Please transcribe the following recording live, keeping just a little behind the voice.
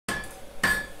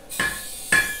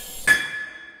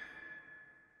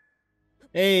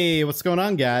Hey, what's going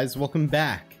on, guys? Welcome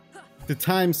back to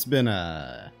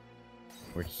Timespinner.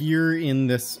 We're here in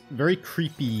this very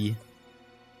creepy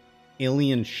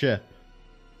alien ship.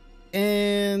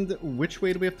 And which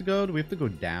way do we have to go? Do we have to go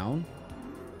down?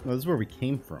 No, this is where we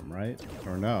came from, right?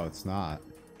 Or no, it's not.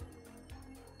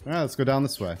 Alright, let's go down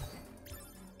this way.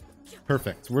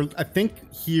 Perfect. I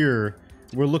think here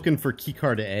we're looking for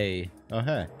keycard A. Oh,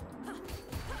 hey.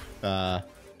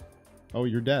 Oh,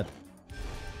 you're dead.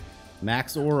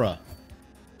 Max aura.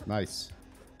 Nice.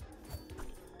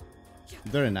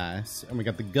 Very nice. And we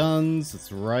got the guns.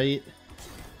 That's right.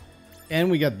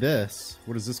 And we got this.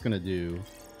 What is this going to do?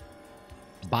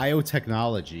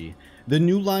 Biotechnology. The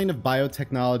new line of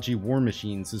biotechnology war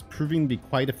machines is proving to be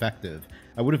quite effective.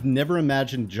 I would have never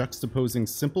imagined juxtaposing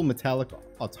simple metallic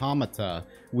automata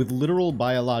with literal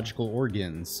biological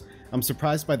organs. I'm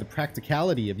surprised by the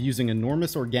practicality of using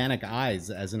enormous organic eyes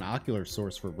as an ocular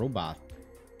source for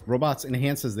robots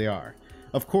enhanced as they are.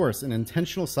 Of course, an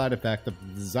intentional side effect of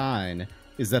the design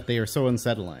is that they are so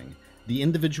unsettling. The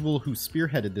individual who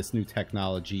spearheaded this new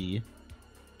technology,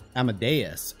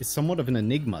 Amadeus, is somewhat of an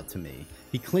enigma to me.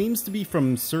 He claims to be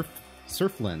from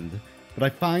Surfland, but I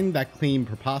find that claim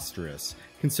preposterous,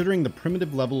 considering the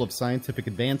primitive level of scientific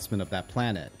advancement of that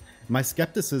planet. My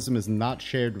skepticism is not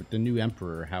shared with the new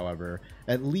Emperor, however.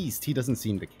 At least he doesn't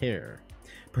seem to care.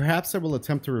 Perhaps I will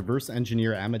attempt to reverse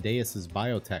engineer Amadeus's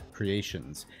biotech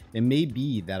creations. It may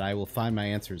be that I will find my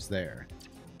answers there.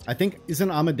 I think, isn't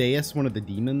Amadeus one of the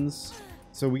demons?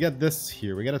 So we got this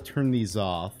here. We got to turn these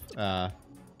off.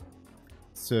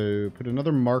 So put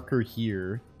another marker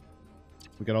here.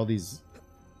 We got all these.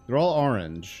 They're all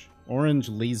orange. Orange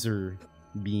laser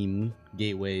beam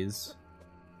gateways.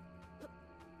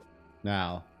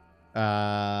 Now,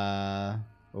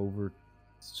 over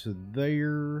to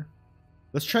there.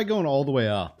 Let's try going all the way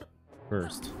up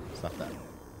first. Stop that.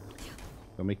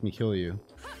 Don't make me kill you.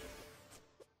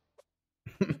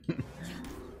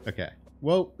 Okay.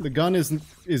 Well, the gun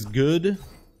is good,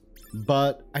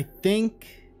 but I think...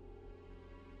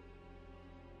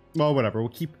 Well, whatever. We'll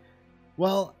keep...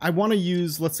 Well, I want to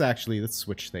use... Let's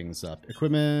switch things up.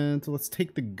 Equipment. Let's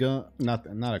take the gun... Not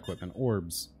equipment.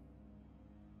 Orbs.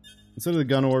 Instead of the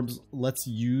gun orbs, let's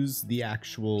use the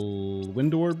actual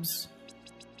wind orbs.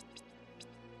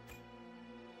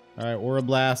 Alright, Aura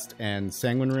Blast and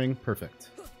Sanguine Ring. Perfect.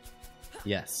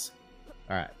 Yes.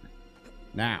 Alright.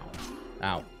 Now.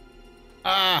 Ow.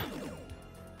 Ah!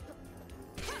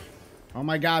 Oh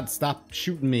my god, stop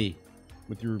shooting me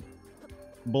with your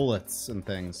bullets and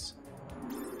things.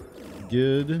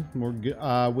 Good. More good.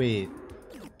 Wait.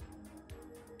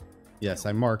 Yes,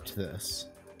 I marked this.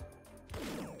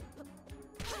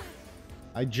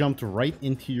 I jumped right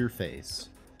into your face.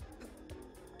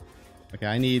 Okay,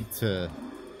 I need to...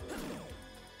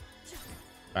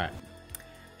 Alright.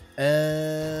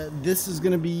 This is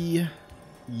gonna be...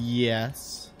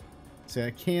 Yes. See,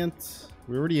 I can't...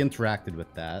 We already interacted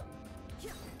with that.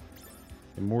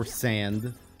 And more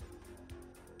sand.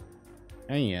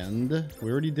 And we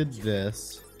already did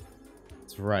this.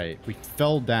 That's right. We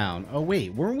fell down. Oh,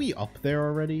 wait. Weren't we up there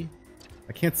already?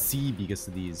 I can't see because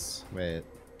of these. Wait.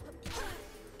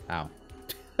 Ow.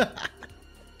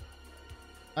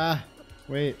 Ah,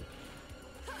 wait.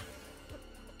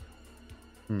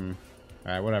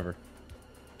 Alright, whatever.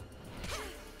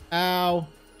 Ow.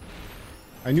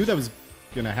 I knew that was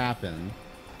gonna happen.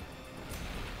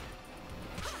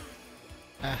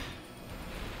 Ah.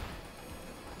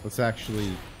 Let's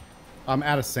actually... I'm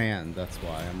out of sand, that's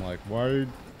why. I'm like, why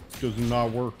does it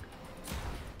not work?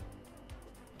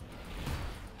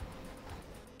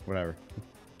 Whatever.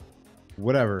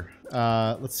 Whatever.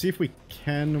 Let's see if we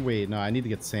can... Wait, no, I need to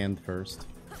get sand first.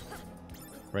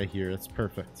 Right here, that's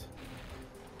perfect.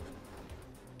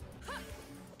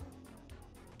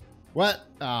 What?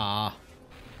 Ah.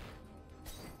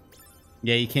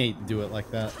 Yeah, you can't do it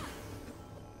like that.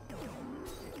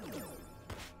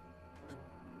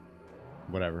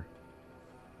 Whatever.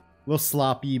 A little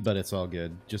sloppy, but it's all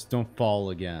good. Just don't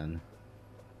fall again.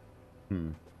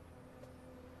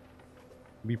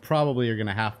 We probably are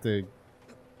gonna have to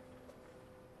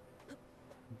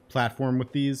platform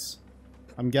with these,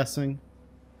 I'm guessing.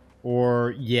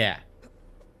 Or, yeah.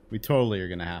 We totally are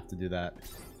gonna have to do that.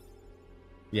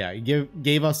 Yeah, he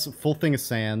gave us a full thing of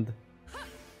sand.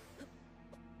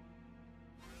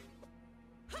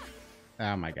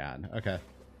 Oh my god, okay.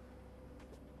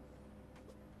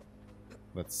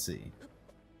 Let's see.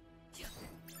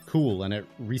 Cool, and it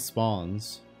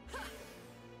respawns.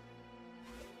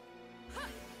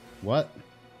 What?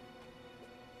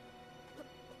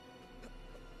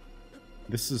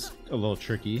 This is a little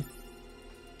tricky.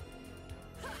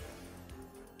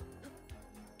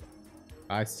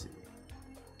 I see.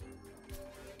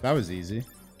 That was easy.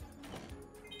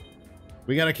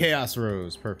 We got a Chaos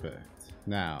Rose. Perfect.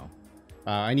 Now,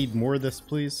 I need more of this,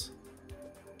 please.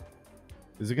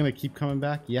 Is it gonna keep coming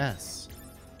back? Yes.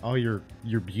 Oh, you're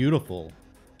beautiful.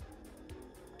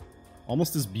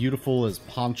 Almost as beautiful as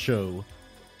Poncho.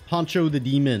 Poncho the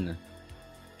Demon.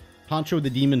 Poncho the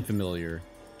Demon familiar.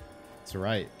 That's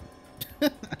right.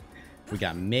 We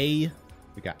got May.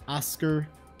 We got Oscar.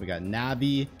 We got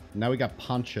Navi. Now we got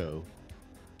Poncho.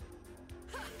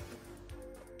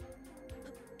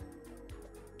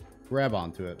 Grab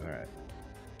onto it. All right.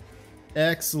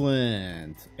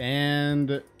 Excellent.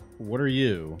 And what are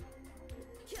you?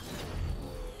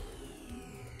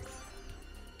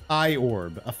 Eye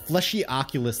Orb, a fleshy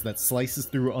oculus that slices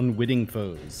through unwitting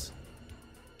foes.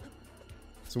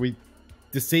 So we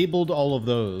disabled all of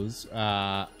those,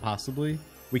 possibly.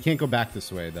 We can't go back this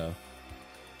way, though.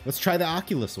 Let's try the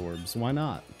Oculus Orbs. Why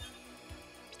not?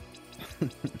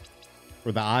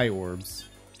 Or the Eye Orbs.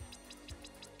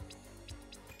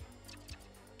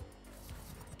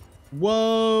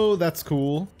 Whoa, that's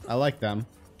cool. I like them.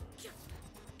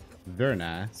 Very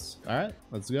nice. All right,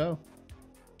 let's go.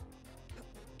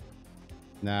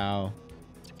 Now,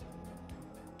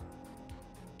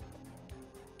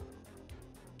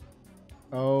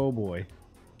 oh boy.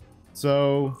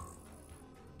 So,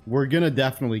 we're gonna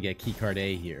definitely get keycard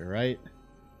A here, right?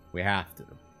 We have to.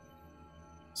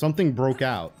 Something broke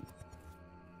out.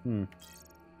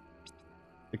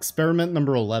 Experiment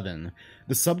number 11.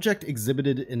 The subject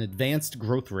exhibited an advanced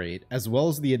growth rate, as well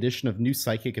as the addition of new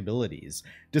psychic abilities,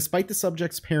 despite the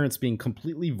subject's parents being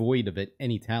completely void of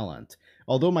any talent.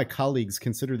 Although my colleagues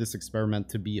consider this experiment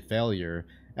to be a failure,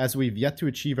 as we've yet to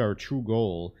achieve our true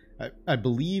goal, I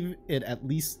believe it at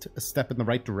least a step in the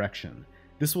right direction.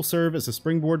 This will serve as a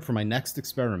springboard for my next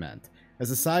experiment.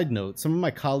 As a side note, some of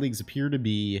my colleagues appear to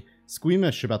be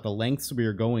squeamish about the lengths we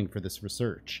are going for this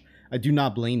research. I do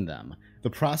not blame them. The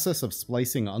process of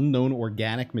splicing unknown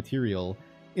organic material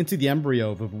into the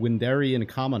embryo of a Windarian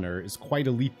commoner is quite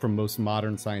a leap from most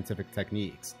modern scientific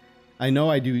techniques. I know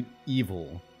I do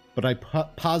evil, but I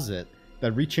posit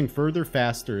that reaching further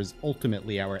faster is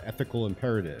ultimately our ethical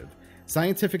imperative.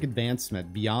 Scientific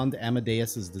advancement beyond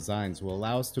Amadeus's designs will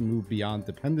allow us to move beyond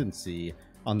dependency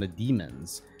on the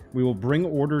demons. We will bring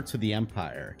order to the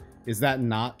Empire. Is that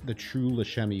not the true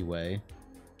Lachiem way?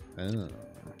 Oh.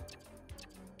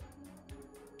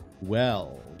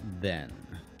 Well, then.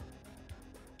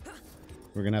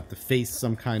 We're gonna have to face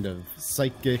some kind of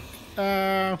psychic...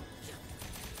 That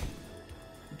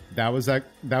was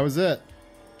it.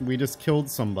 We just killed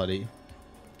somebody.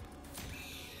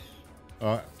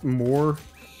 More.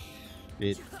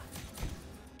 We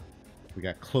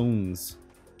got clones.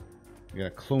 We got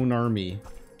a clone army.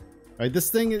 Alright, this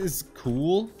thing is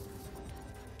cool.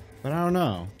 But I don't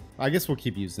know. I guess we'll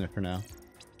keep using it for now.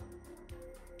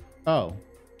 Oh.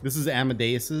 This is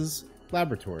Amadeus's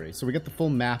laboratory. So we get the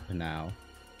full map now.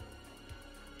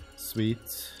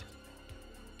 Sweet.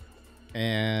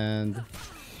 And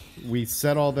we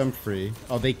set all them free.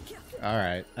 Oh, they...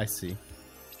 Alright, I see.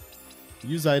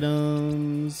 Use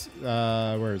items.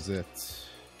 Where is it?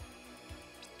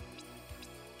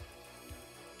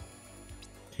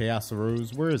 Chaos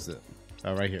Rose. Where is it?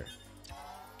 Oh, right here.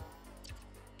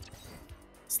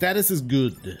 Status is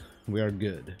good. We are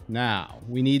good. Now,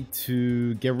 we need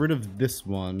to get rid of this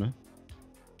one.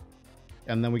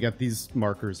 And then we got these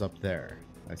markers up there.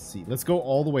 I see. Let's go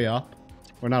all the way up.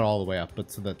 Or not all the way up, but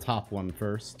to the top one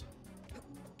first.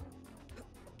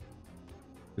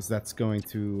 Because that's going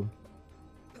to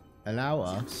allow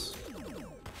us...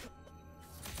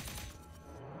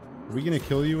 Are we going to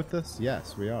kill you with this?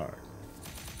 Yes, we are.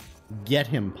 Get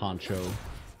him, Poncho.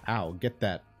 Ow, get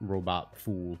that robot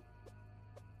fool.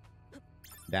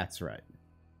 That's right.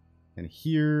 And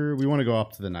here, we want to go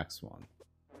up to the next one.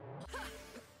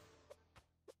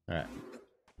 Alright.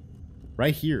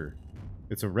 Right here.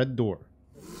 It's a red door.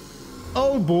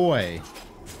 Oh boy!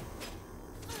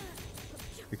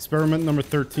 Experiment number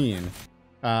 13.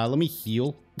 Let me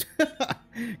heal.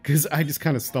 Because I just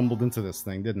kind of stumbled into this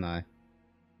thing, didn't I?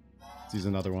 Let's use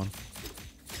another one.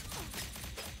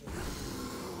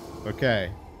 Okay.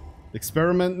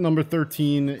 Experiment number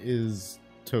 13 is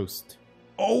toast.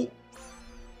 Oh!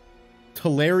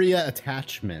 Teleria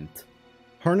attachment.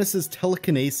 Harnesses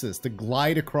telekinesis to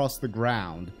glide across the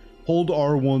ground. Hold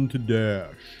R1 to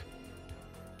dash.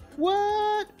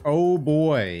 What? Oh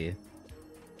boy.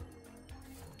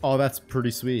 Oh, that's pretty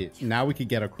sweet. Now we could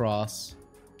get across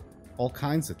all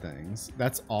kinds of things.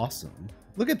 That's awesome.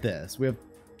 Look at this. We have...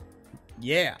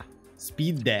 Yeah.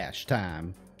 Speed dash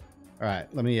time. Alright,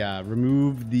 let me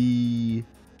remove the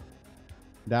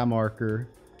that marker.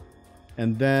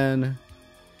 And then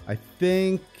I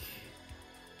think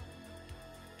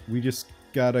we just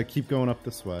gotta keep going up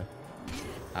this way.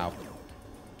 Ow.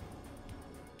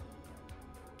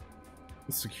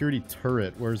 The security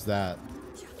turret, where's that?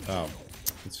 Oh,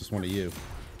 it's just one of you.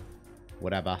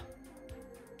 Whatever.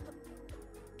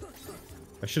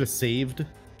 I should have saved.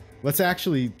 Let's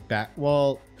actually back.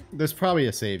 Well, there's probably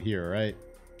a save here, right?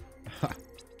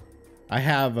 I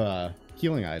have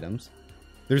healing items.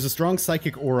 There's a strong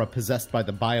psychic aura possessed by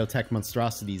the biotech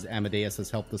monstrosities Amadeus has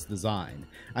helped us design.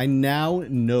 I now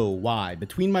know why.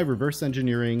 Between my reverse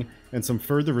engineering and some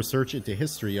further research into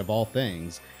history of all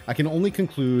things, I can only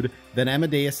conclude that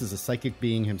Amadeus is a psychic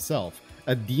being himself,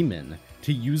 a demon,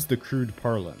 to use the crude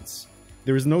parlance.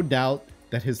 There is no doubt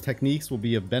that his techniques will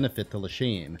be of benefit to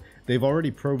Lachiem. They've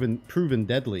already proven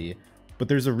deadly, but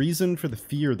there's a reason for the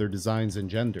fear their designs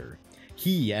engender.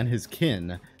 He and his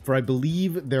kin, for I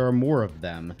believe there are more of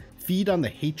them, feed on the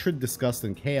hatred, disgust,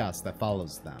 and chaos that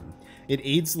follows them. It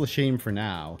aids Lachiem for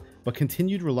now, but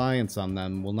continued reliance on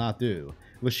them will not do.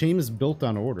 Lachiem is built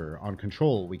on order, on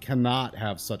control. We cannot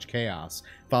have such chaos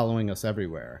following us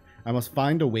everywhere. I must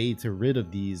find a way to rid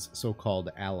of these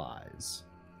so-called allies.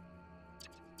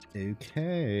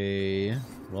 Okay.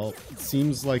 Well, it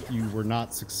seems like you were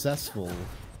not successful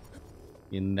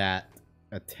in that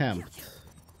attempt.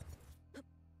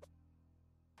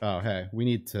 Oh, hey, we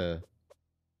need to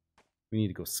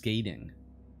go skating.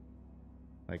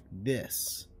 Like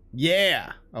this.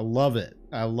 Yeah! I love it.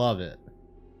 I love it.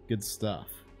 Good stuff.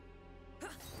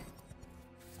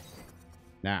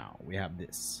 Now, we have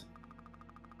this.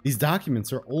 These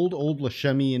documents are old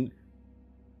Lachemian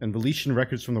and Veletian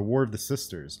records from the War of the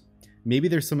Sisters. Maybe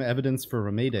there's some evidence for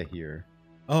Rameda here.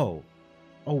 Oh.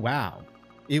 Oh, wow.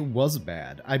 It was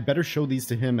bad. I better show these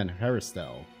to him and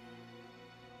Haristel.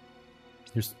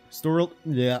 Here's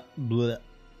a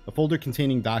folder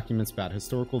containing documents about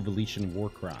historical Veletian war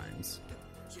crimes.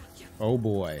 Oh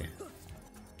boy.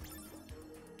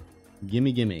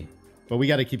 Gimme, gimme. But we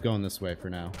gotta keep going this way for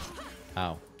now.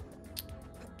 Ow.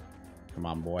 Come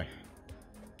on, boy.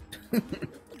 You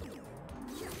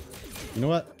know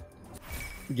what?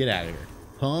 Get out of here.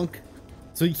 Punk.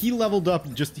 So he leveled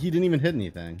up, just he didn't even hit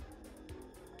anything.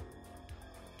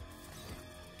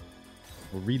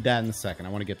 We'll read that in a second. I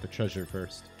want to get the treasure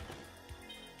first.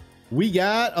 We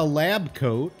got a lab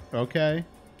coat. Okay.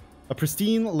 A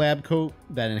pristine lab coat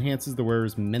that enhances the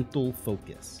wearer's mental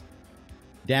focus.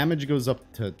 Damage goes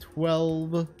up to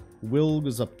 12. Will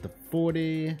goes up to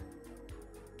 40.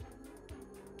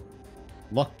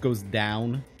 Luck goes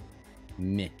down.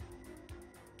 Meh.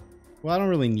 Well, I don't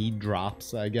really need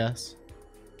drops, I guess.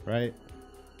 Right?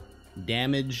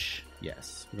 Damage.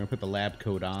 Yes. We're going to put the lab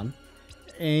coat on.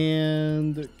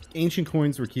 And ancient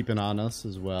coins we're keeping on us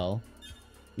as well.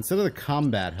 Instead of the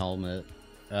combat helmet,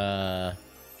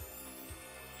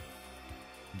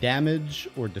 damage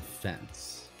or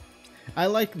defense. I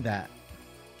like that.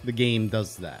 The game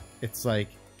does that. It's like,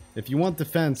 if you want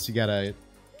defense, you gotta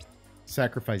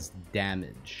sacrifice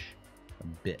damage a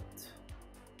bit.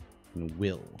 And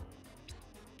will.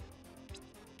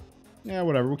 Yeah,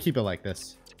 whatever. We'll keep it like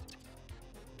this.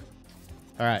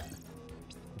 Alright.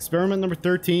 Experiment number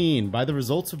 13. By the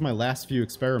results of my last few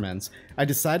experiments, I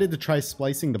decided to try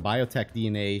splicing the biotech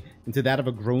DNA into that of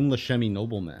a grown Lachemi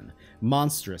nobleman.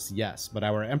 Monstrous, yes, but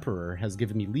our emperor has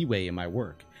given me leeway in my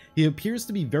work. He appears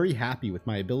to be very happy with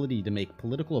my ability to make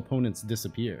political opponents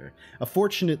disappear. A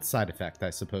fortunate side effect, I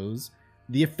suppose.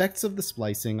 The effects of the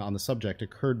splicing on the subject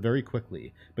occurred very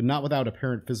quickly, but not without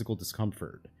apparent physical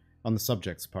discomfort on the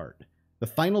subject's part. The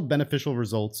final beneficial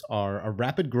results are a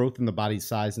rapid growth in the body's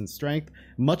size and strength,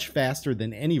 much faster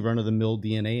than any run-of-the-mill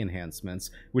DNA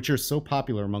enhancements, which are so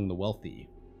popular among the wealthy,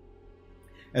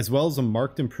 as well as a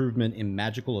marked improvement in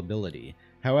magical ability.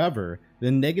 However, the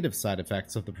negative side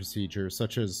effects of the procedure,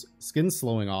 such as skin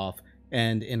slowing off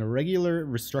and an irregular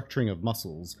restructuring of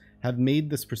muscles, have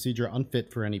made this procedure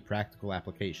unfit for any practical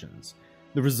applications.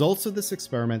 The results of this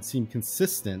experiment seem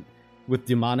consistent with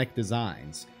demonic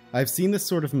designs. I've seen this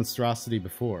sort of monstrosity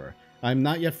before. I am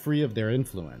not yet free of their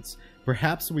influence.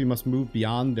 Perhaps we must move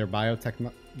beyond their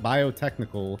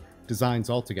biotechnical designs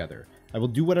altogether. I will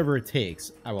do whatever it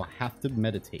takes. I will have to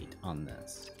meditate on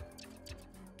this.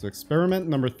 So experiment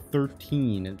number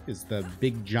 13 is the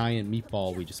big giant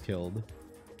meatball we just killed.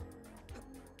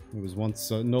 It was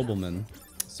once a nobleman.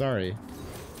 Sorry.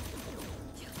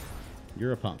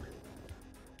 You're a punk.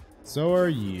 So are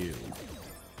you.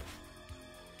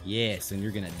 Yes, and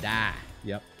you're gonna die.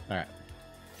 Yep. Alright.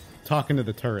 Talking to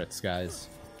the turrets, guys.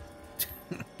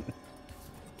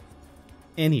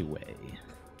 Anyway.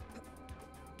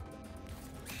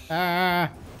 Ah!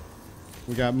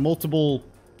 We got multiple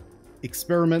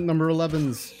experiment number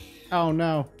 11s. Oh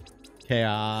no.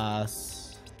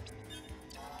 Chaos.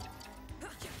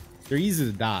 They're easy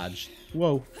to dodge.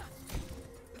 Whoa.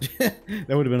 That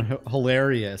would have been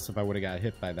hilarious if I would have got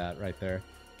hit by that right there.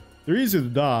 They're easy to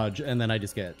dodge, and then I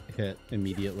just get hit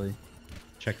immediately.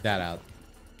 Check that out.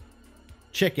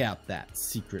 Check out that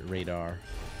secret radar.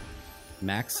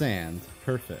 Max sand.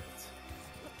 Perfect.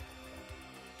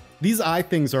 These eye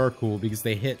things are cool because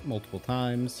they hit multiple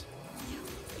times.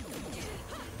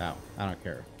 Oh, I don't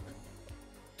care.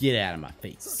 Get out of my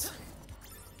face.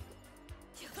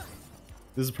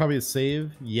 This is probably a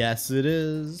save. Yes, it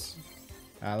is.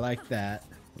 I like that.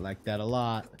 I like that a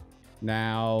lot.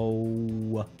 Now,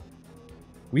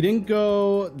 we didn't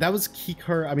go... That was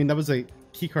keycard... I mean, that was a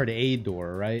keycard A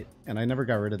door, right? And I never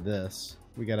got rid of this.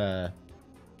 We gotta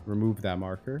remove that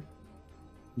marker.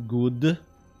 Good.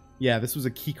 Yeah, this was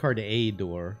a keycard A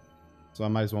door. So I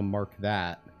might as well mark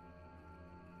that.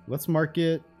 Let's mark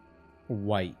it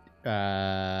white.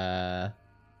 There's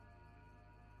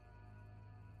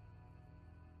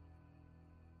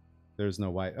no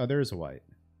white. Oh, there is a white.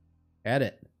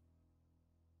 Edit.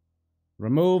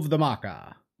 Remove the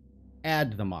marker.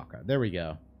 Add the marker. There we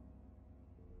go.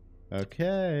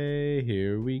 Okay,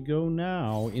 here we go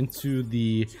now into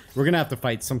the... We're gonna have to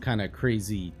fight some kind of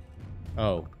crazy...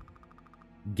 Oh.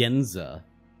 Genza.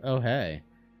 Oh, hey.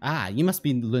 Ah, you must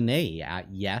be Lunais.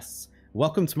 Yes.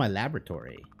 Welcome to my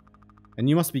laboratory. And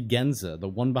you must be Genza, the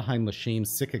one behind Lachiem's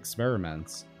sick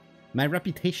experiments. My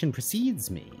reputation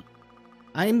precedes me.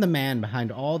 I am the man behind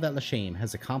all that Lachiem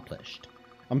has accomplished.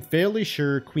 I'm fairly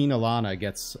sure Queen Alana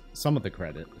gets some of the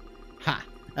credit. Ha!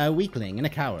 A weakling and a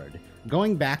coward,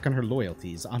 going back on her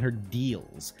loyalties, on her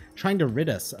deals, trying to rid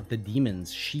us of the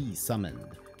demons she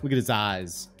summoned. Look at his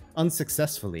eyes.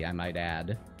 Unsuccessfully, I might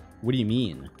add. What do you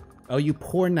mean? Oh, you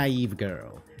poor naive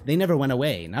girl. They never went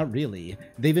away, not really.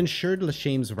 They've ensured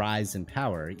Lachiem's rise in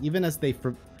power, even as they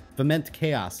foment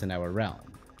chaos in our realm.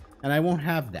 And I won't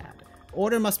have that.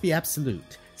 Order must be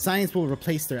absolute. Science will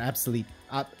replace their obsolete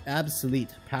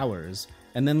powers,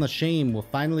 and then Lachiem will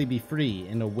finally be free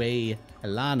in a way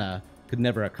Alana could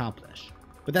never accomplish.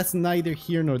 But that's neither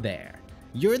here nor there.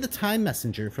 You're the time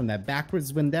messenger from that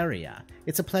backwards Windaria.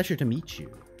 It's a pleasure to meet you.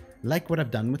 Like what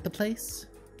I've done with the place?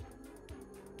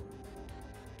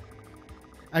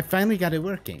 I finally got it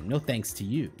working, no thanks to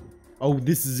you. Oh,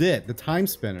 this is it, the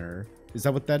Timespinner. Is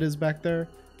that what that is back there?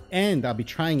 And I'll be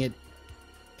tying it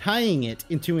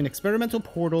into an experimental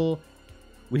portal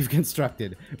we've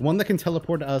constructed, one that can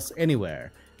teleport us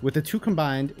anywhere. With the two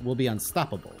combined, we'll be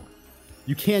unstoppable.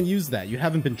 You can't use that, you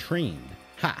haven't been trained.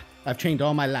 Ha! I've trained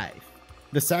all my life.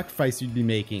 The sacrifice you'd be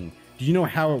making, do you know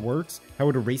how it works? How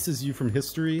it erases you from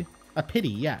history? A pity,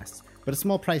 yes, but a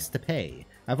small price to pay.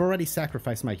 I've already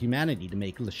sacrificed my humanity to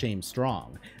make Lachiem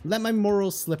strong. Let my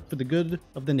morals slip for the good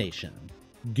of the nation.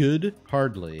 Good?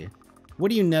 Hardly. What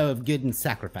do you know of good and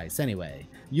sacrifice, anyway?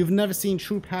 You've never seen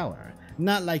true power.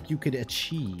 Not like you could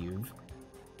achieve.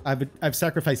 I've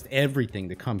sacrificed everything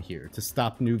to come here, to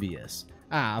stop Nuvius.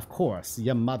 Ah, of course,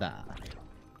 your mother.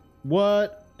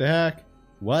 What the heck?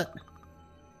 What?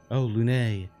 Oh,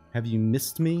 Lunais, have you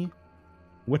missed me?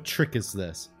 What trick is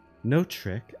this? No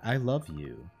trick, I love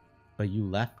you. But you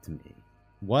left me.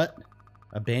 What?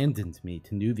 Abandoned me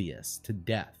to Nuvius, to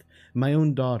death. My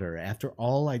own daughter, after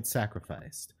all I'd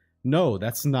sacrificed. No,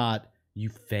 that's not... You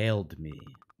failed me.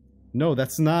 No,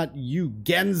 that's not you,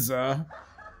 Genza.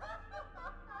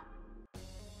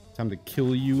 Time to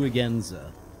kill you,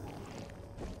 Genza.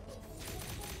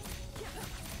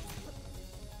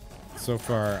 So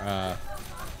far,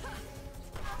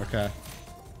 okay.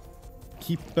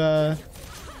 Keep,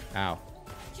 ow.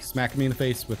 Smack me in the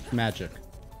face with magic.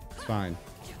 It's fine.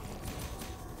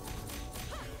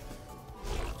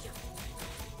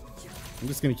 I'm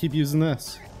just gonna keep using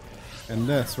this. And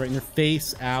this, right in your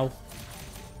face. Ow.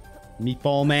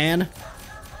 Meatball man.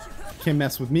 Can't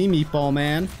mess with me, Meatball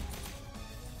man.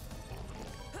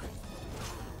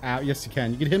 Ow, yes you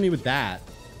can. You can hit me with that.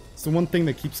 It's the one thing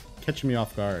that keeps catching me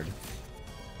off guard.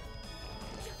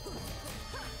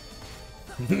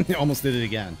 Almost did it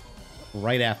again.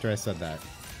 Right after I said that.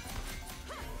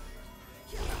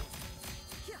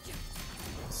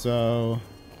 So...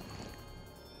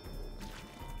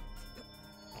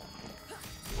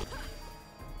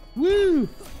 Woo!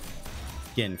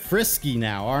 Getting frisky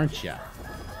now, aren't ya?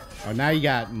 Oh, now you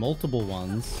got multiple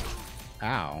ones.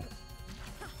 Ow.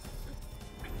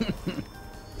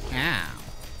 Ow.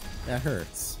 That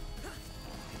hurts.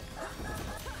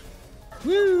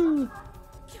 Woo!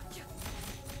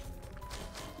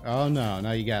 Oh no,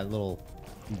 now you got little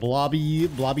blobby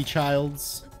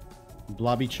childs.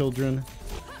 Blobby children.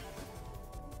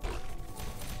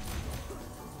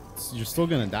 you're still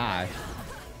gonna die.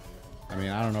 I mean,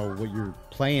 I don't know what you're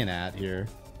playing at here.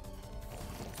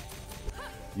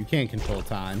 You can't control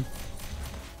time.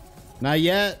 Not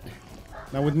yet.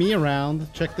 Not with me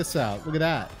around. Check this out. Look at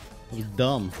that. It was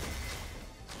dumb.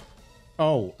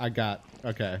 Oh, I got...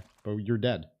 Okay. But you're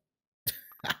dead.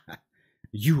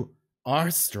 You are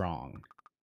strong.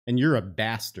 And you're a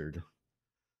bastard.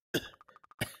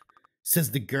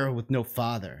 Says the girl with no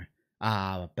father.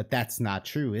 Ah, but that's not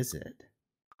true, is it?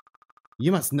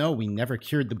 You must know we never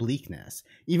cured the bleakness.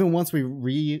 Even once we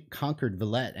reconquered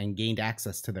Villette and gained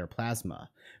access to their plasma,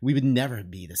 we would never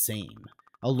be the same.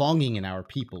 A longing in our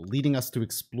people, leading us to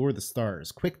explore the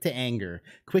stars, quick to anger,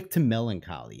 quick to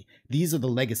melancholy. These are the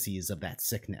legacies of that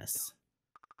sickness.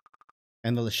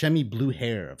 And the Lachiem blue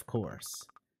hair, of course.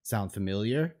 Sound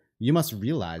familiar? You must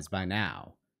realize by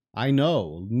now. I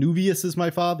know, Nuvius is my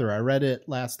father. I read it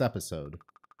last episode.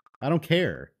 I don't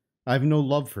care. I have no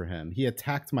love for him. He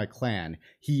attacked my clan.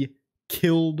 He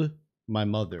killed my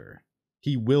mother.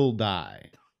 He will die.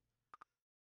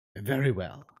 Very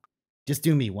well. Just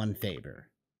do me one favor.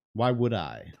 Why would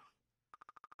I?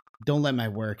 Don't let my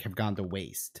work have gone to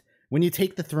waste. When you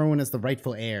take the throne as the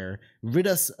rightful heir, rid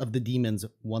us of the demons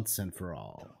once and for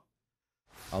all.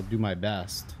 I'll do my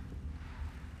best.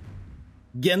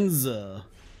 Genza.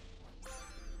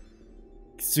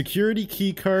 Security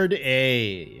keycard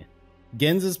A.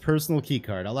 Genza's personal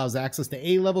keycard allows access to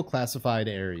A-level classified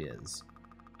areas.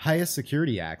 Highest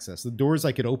security access. The doors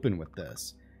I could open with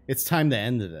this. It's time to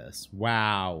end this.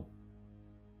 Wow.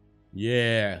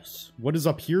 Yes. What is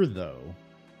up here, though?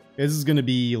 This is going to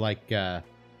be, like,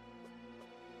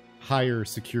 higher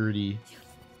security.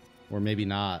 Or maybe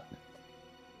not.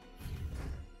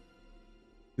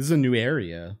 This is a new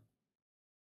area.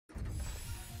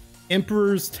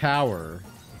 Emperor's Tower.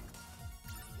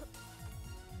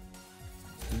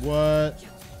 What?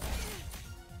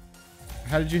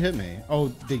 How did you hit me? Oh,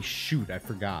 they shoot. I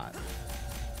forgot.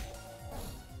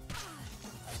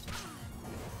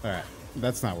 Alright.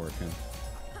 That's not working.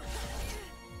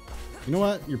 You know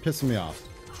what? You're pissing me off.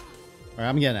 Alright,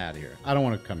 I'm getting out of here. I don't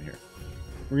want to come here.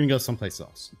 We're gonna go someplace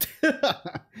else.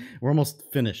 We're almost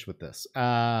finished with this.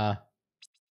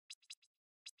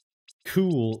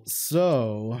 Cool.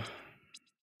 So...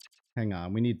 Hang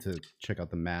on. We need to check out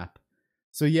the map.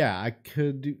 So yeah, I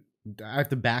have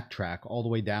to backtrack all the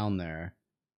way down there.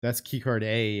 That's keycard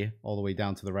A all the way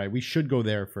down to the right. We should go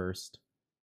there first.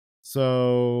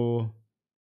 So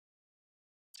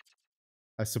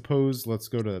I suppose let's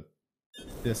go to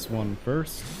this one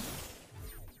first.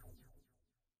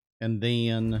 And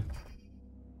then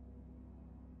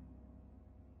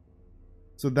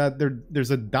so that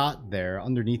there's a dot there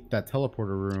underneath that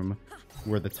teleporter room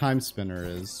where the Timespinner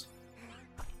is.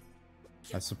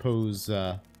 I suppose,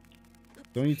 don't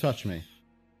you touch me.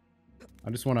 I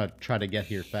just want to try to get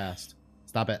here fast.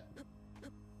 Stop it.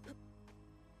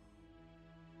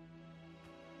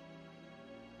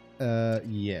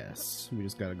 Yes. We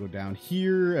just gotta go down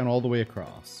here and all the way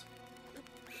across.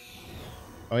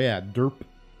 Oh yeah, derp.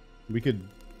 We could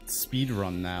speed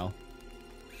run now.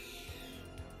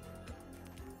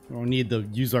 We don't need to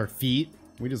use our feet.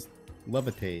 We just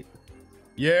levitate.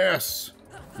 Yes!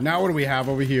 Now what do we have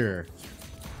over here?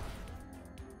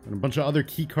 And a bunch of other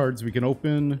key cards we can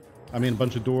open. I mean, a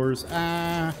bunch of doors.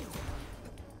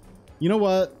 You know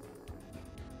what?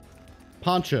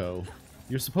 Poncho,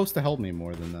 you're supposed to help me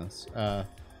more than this.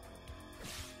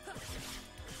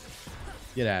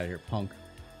 Get out of here, punk.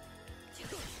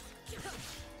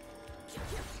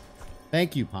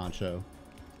 Thank you, Poncho.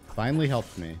 Finally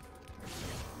helped me.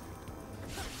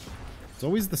 It's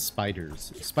always the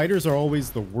spiders. Spiders are always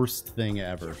the worst thing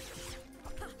ever.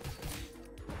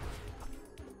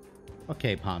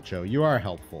 Okay, Poncho, you are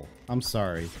helpful. I'm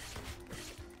sorry.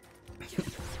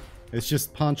 It's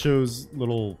just Poncho's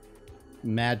little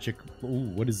magic...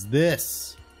 Ooh, what is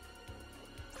this?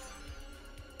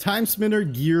 Timespinner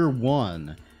Gear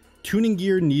 1. Tuning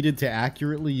gear needed to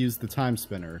accurately use the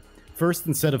Timespinner. First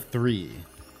instead of 3.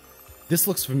 This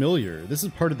looks familiar. This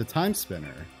is part of the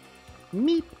Timespinner.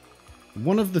 Meep.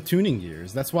 One of the tuning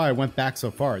gears. That's why I went back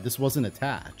so far. This wasn't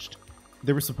attached.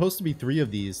 There were supposed to be 3 of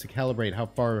these to calibrate how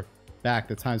far back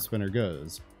the Timespinner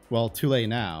goes. Well, too late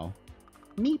now.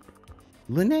 Meep.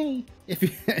 Lunais,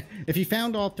 if you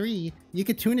found all 3, you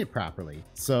could tune it properly.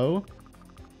 So,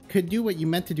 could do what you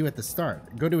meant to do at the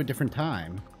start. Go to a different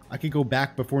time. I could go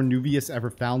back before Nuvius ever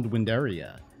found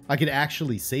Windaria. I could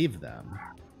actually save them.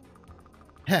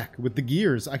 Heck, with the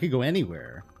gears, I could go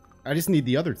anywhere. I just need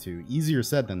the other 2. Easier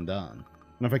said than done.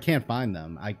 And if I can't find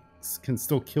them, I can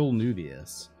still kill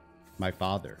Nuvius. My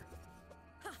father.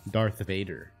 Darth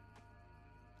Vader.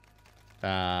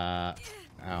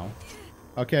 Ow.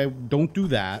 Okay, don't do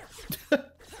that.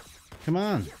 Come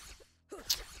on.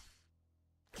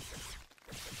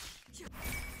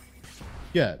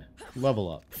 Good. Level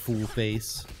up. Fool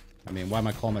face. I mean, why am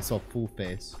I calling myself fool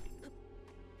face?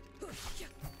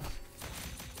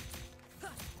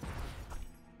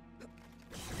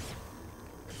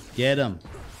 Get him.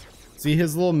 See,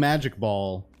 his little magic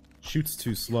ball shoots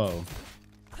too slow.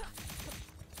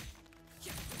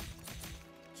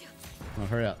 Oh,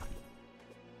 hurry up.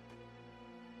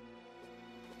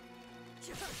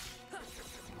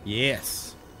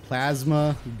 Yes.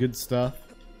 Plasma, good stuff.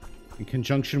 In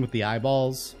conjunction with the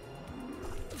eyeballs.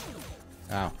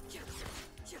 Ow.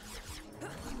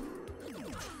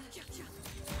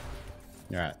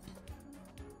 Alright.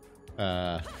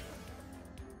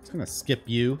 Just gonna skip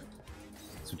you.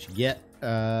 That's what you get.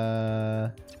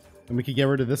 And we could get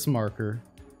rid of this marker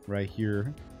right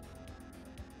here.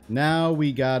 Now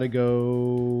we gotta go...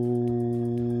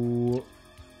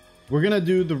 We're gonna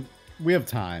do the... We have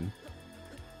time.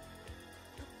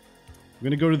 We're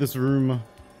gonna go to this room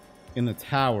in the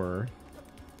tower.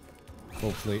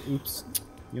 Hopefully. Oops.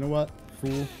 You know what?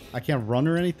 Fool. I can't run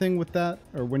or anything with that.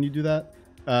 Or when you do that.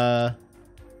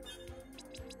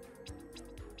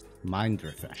 Mind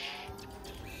refresh.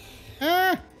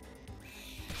 Ah!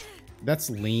 That's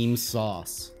lame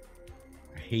sauce.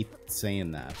 I hate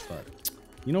saying that, but...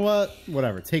 You know what?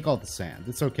 Whatever. Take all the sand.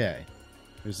 It's okay.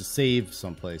 There's a save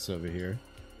someplace over here.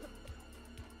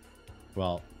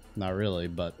 Well, not really,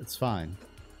 but it's fine.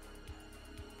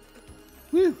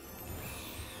 Woo!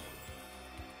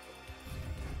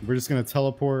 We're just gonna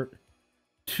teleport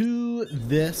to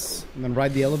this and then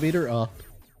ride the elevator up.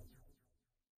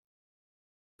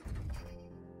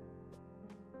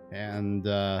 And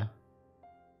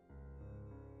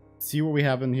see what we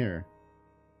have in here.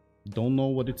 Don't know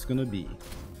what it's gonna be.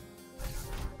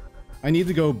 I need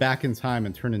to go back in time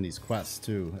and turn in these quests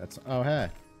too. That's oh hey.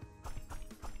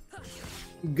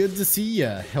 Good to see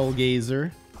ya,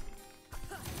 Hellgazer.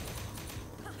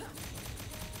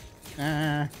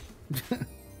 Ah.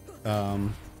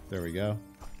 There we go.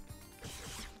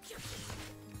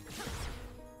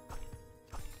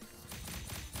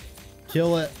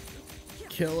 Kill it.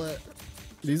 Kill it.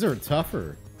 These are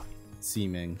tougher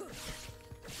seeming.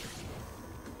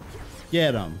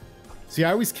 Get him. See,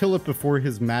 I always kill it before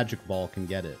his magic ball can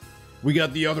get it. We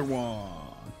got the other one.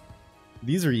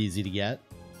 These are easy to get.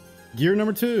 Gear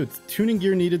number 2. It's tuning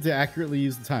gear needed to accurately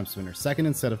use the Timespinner. 2nd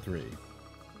instead of 3.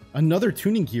 Another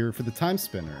tuning gear for the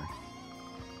Timespinner.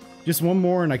 Just one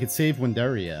more and I could save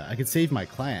Windaria. I could save my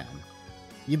clan.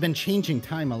 You've been changing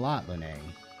time a lot, Lunais.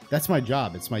 That's my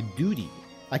job. It's my duty.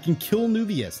 I can kill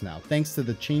Nuvius now, thanks to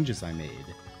the changes I made.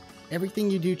 Everything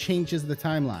you do changes the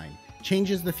timeline.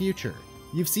 Changes the future.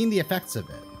 You've seen the effects of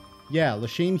it. Yeah,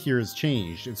 Lachiem here has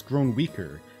changed. It's grown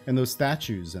weaker. And those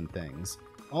statues and things.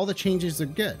 All the changes are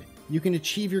good. You can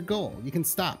achieve your goal. You can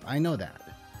stop. I know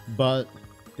that. But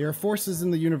there are forces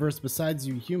in the universe besides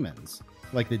you humans.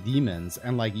 Like the demons,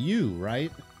 and like you,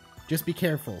 right? Just be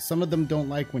careful. Some of them don't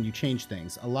like when you change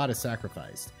things. A lot is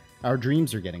sacrificed. Our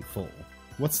dreams are getting full.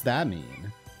 What's that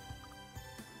mean?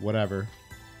 Whatever.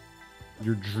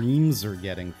 Your dreams are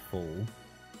getting full.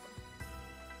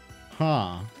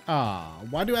 Huh. Ah,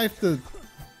 why do I have to...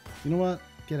 You know what?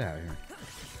 Get out of here.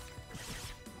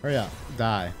 Hurry up.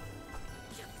 Die.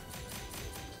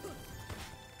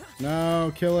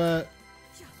 No, kill it.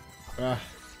 Ugh.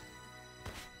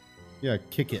 Yeah,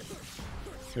 kick it.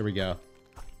 There we go.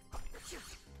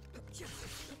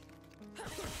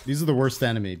 These are the worst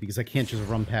enemy because I can't just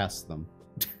run past them.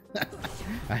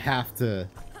 I have to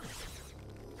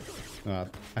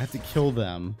kill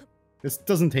them. This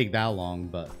doesn't take that long,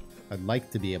 but I'd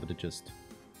like to be able to just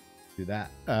do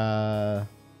that.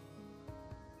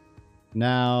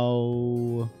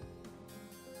 Now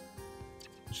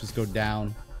let's just go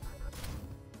down.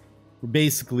 We're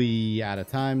basically out of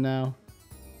time now.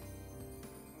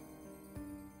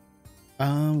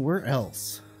 Where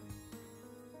else?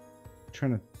 I'm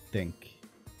trying to think.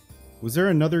 Was there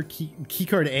another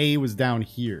keycard A was down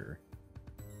here.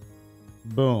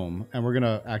 Boom. And we're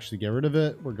gonna actually get rid of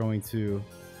it. We're going to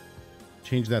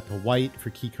change that to white for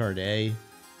keycard A.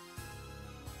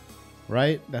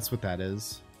 Right? That's what that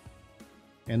is.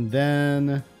 And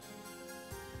then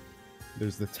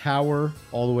there's the tower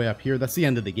all the way up here. That's the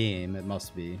end of the game. It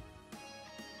must be.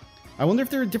 I wonder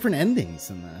if there are different endings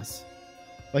in this.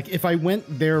 Like, if I went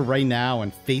there right now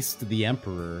and faced the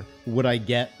Emperor, would I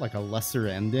get, like, a lesser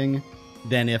ending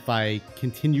than if I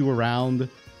continue around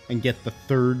and get the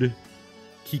third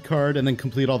keycard and then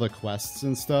complete all the quests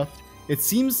and stuff? It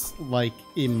seems like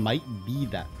it might be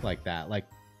that, like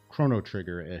Chrono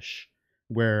Trigger-ish,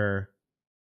 where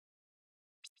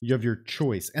You have your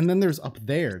choice. And then there's up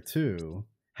there, too.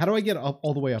 How do I get up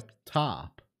all the way up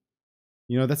top?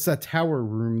 You know, that's that tower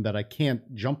room that I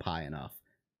can't jump high enough.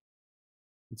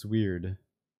 It's weird.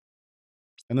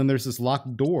 And then there's this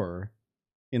locked door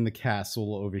in the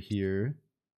castle over here.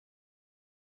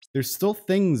 There's still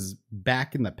things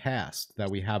back in the past that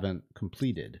we haven't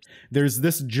completed. There's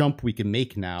this jump we can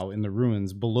make now in the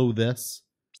ruins below this.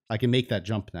 I can make that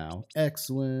jump now.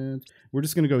 Excellent. We're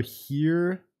just going to go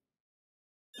here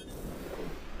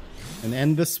and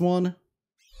end this one.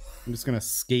 I'm just going to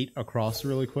skate across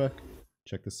really quick.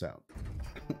 Check this out.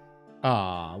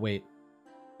 Ah, wait.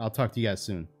 I'll talk to you guys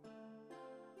soon.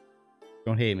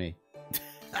 Don't hate me.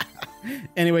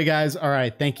 Anyway, guys, all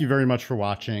right. Thank you very much for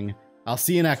watching. I'll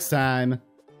see you next time,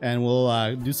 and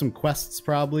we'll do some quests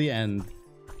probably, and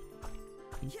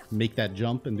make that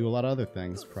jump and do a lot of other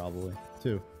things probably,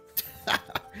 too.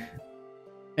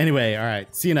 Anyway, all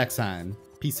right. See you next time.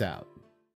 Peace out.